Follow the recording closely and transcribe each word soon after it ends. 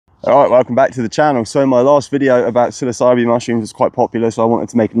Alright, welcome back to the channel. So my last video about psilocybe mushrooms was quite popular, so I wanted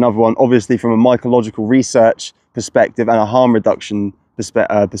to make another one, obviously from a mycological research perspective and a harm reduction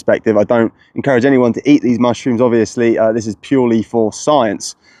perspective. I don't encourage anyone to eat these mushrooms, obviously. This is purely for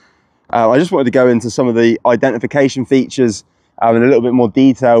science. I just wanted to go into some of the identification features in a little bit more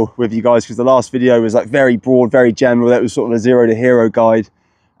detail with you guys, because the last video was like very broad, very general. That was sort of a zero to hero guide.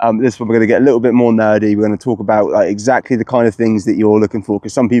 This one we're going to get a little bit more nerdy. We're going to talk about exactly the kind of things that you're looking for,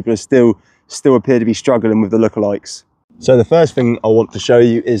 because some people are still appear to be struggling with the lookalikes. So the first thing I want to show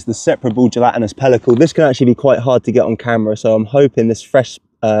you is the separable gelatinous pellicle. This can actually be quite hard to get on camera, so I'm hoping this fresh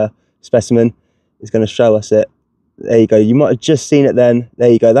specimen is going to show us it. There you go. You might have just seen it then. There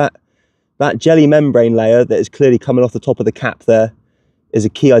you go. That jelly membrane layer that is clearly coming off the top of the cap there is a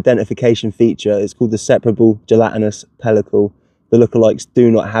key identification feature. It's called the separable gelatinous pellicle. The lookalikes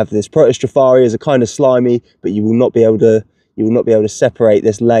do not have this. Protostrapharias are kind of slimy, but you will not be able to separate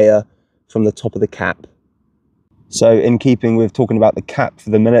this layer from the top of the cap. So in keeping with talking about the cap for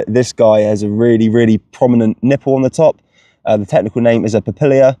the minute, this guy has a really prominent nipple on the top. The technical name is a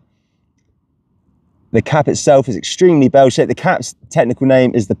papilla. The cap itself is extremely bell-shaped. The cap's technical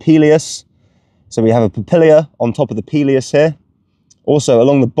name is the pileus. So we have a papilla on top of the pileus here. Also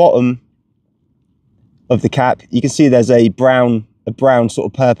along the bottom of the cap, you can see there's a brown sort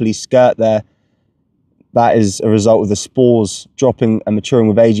of purpley skirt there. That is a result of the spores dropping and maturing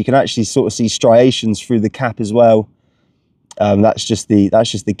with age. You can actually sort of see striations through the cap as well. That's just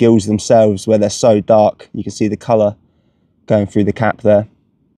the gills themselves, where they're so dark. You can see the colour going through the cap there.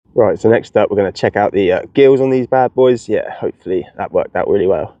 Right, so next up we're going to check out the gills on these bad boys. Yeah, hopefully that worked out really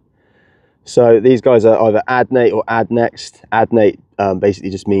well. So these guys are either adnate or adnext. Adnate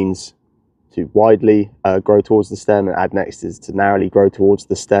basically just means to widely grow towards the stem, and adnext is to narrowly grow towards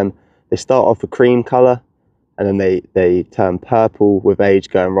the stem. They start off a cream colour, and then they turn purple with age,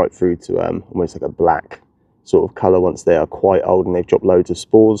 going right through to almost like a black sort of colour once they are quite old and they've dropped loads of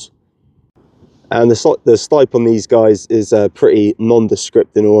spores. And the stipe on these guys is pretty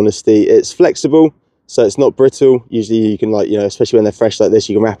nondescript, in all honesty. It's flexible, so it's not brittle. Usually you can, especially when they're fresh like this,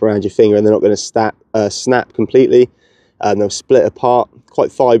 you can wrap around your finger and they're not going to snap completely, and they'll split apart,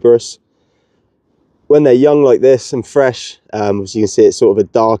 quite fibrous. When they're young like this and fresh, as you can see, it's sort of a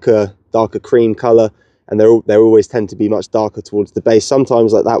darker cream colour, and they always tend to be much darker towards the base.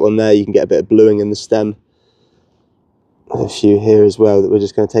 Sometimes, like that one there, you can get a bit of bluing in the stem. There's a few here as well that we're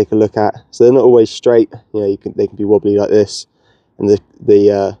just going to take a look at. So they're not always straight. They can be wobbly like this, and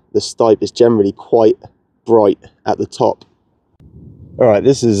the stipe is generally quite bright at the top. All right,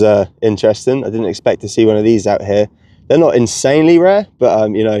 this is interesting. I didn't expect to see one of these out here. They're not insanely rare,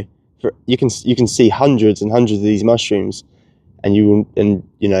 but you can see hundreds and hundreds of these mushrooms, and you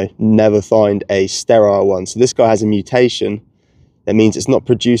never find a sterile one. So this guy has a mutation. That means it's not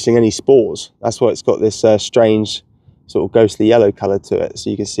producing any spores. That's why it's got this strange sort of ghostly yellow color to it.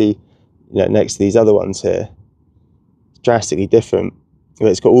 So you can see, next to these other ones here, it's drastically different.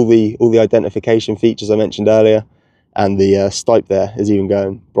 It's got all the identification features I mentioned earlier, and the stipe there is even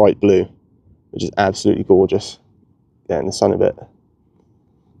going bright blue, which is absolutely gorgeous. Get in the sun a bit.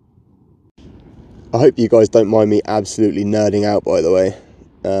 I hope you guys don't mind me absolutely nerding out, by the way,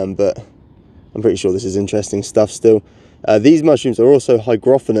 but I'm pretty sure this is interesting stuff still. These mushrooms are also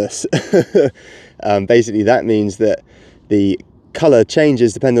hygrophonous. Basically that means that the colour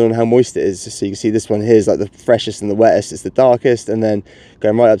changes depending on how moist it is. So you can see this one here is like the freshest and the wettest, it's the darkest, and then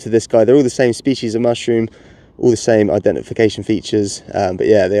going right up to this guy, they're all the same species of mushroom, all the same identification features, but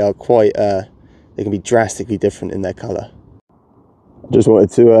yeah, they are quite, they can be drastically different in their colour. Just wanted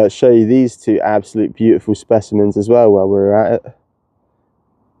to show you these two absolute beautiful specimens as well while we're at it.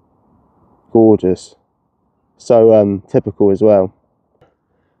 Gorgeous. So typical as well.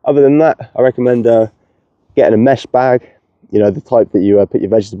 Other than that, I recommend getting a mesh bag, the type that you put your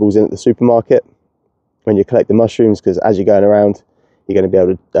vegetables in at the supermarket when you collect the mushrooms, because as you're going around, you're going to be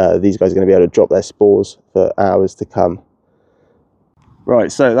able to, these guys are going to be able to drop their spores for hours to come.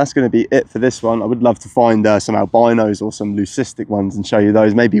 Right, so that's going to be it for this one. I would love to find some albinos or some leucistic ones and show you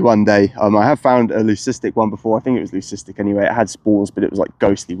those maybe one day. I have found a leucistic one before. I think it was leucistic anyway. It had spores, but it was like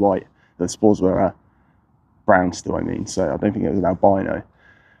ghostly white. The spores were brown still, so I don't think it was an albino.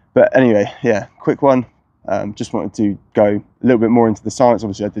 But anyway, yeah, quick one. Just wanted to go a little bit more into the science.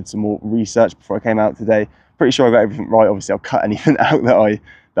 Obviously, I did some more research before I came out today. Pretty sure I got everything right. Obviously, I'll cut anything out that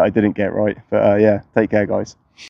I didn't get right. But yeah, take care, guys.